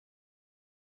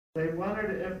They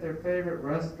wondered if their favorite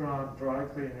restaurant, dry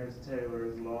cleaners,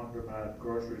 tailors, laundromat,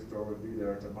 grocery store would be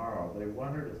there tomorrow. They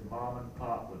wondered if Mom and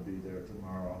Pop would be there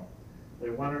tomorrow. They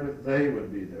wondered if they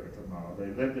would be there tomorrow. They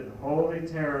lived in holy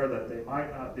terror that they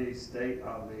might not be state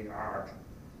of the art.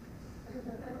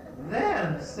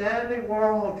 Then Sandy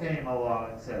Warhol came along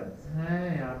and said,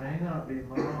 "Hey, I may not be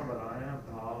Mom, but I am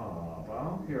Pop.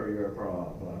 I'll cure your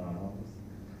problems.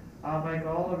 I'll make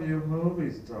all of you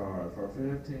movie stars for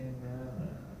 15 minutes."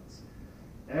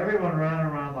 Everyone ran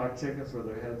around like chickens with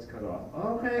their heads cut off.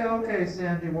 "Okay, okay,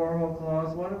 Sandy Warhol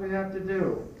Claus, what do we have to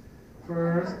do?"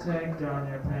 "First, take down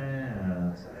your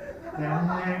pants. Then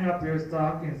hang up your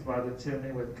stockings by the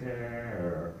chimney with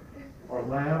care. Or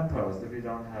lamppost if you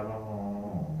don't have a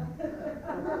home.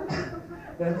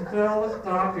 Then fill the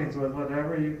stockings with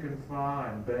whatever you can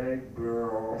find. Beg,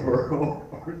 borrow,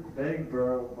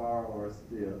 or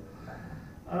steal.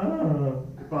 Oh,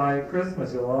 by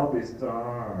Christmas you'll all be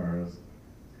stars."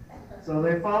 So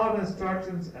they followed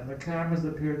instructions, and the cameras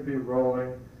appeared to be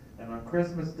rolling. And on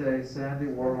Christmas Day, Sandy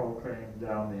Warhol came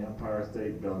down the Empire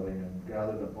State Building and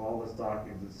gathered up all the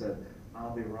stockings and said,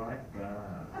 "I'll be right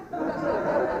back."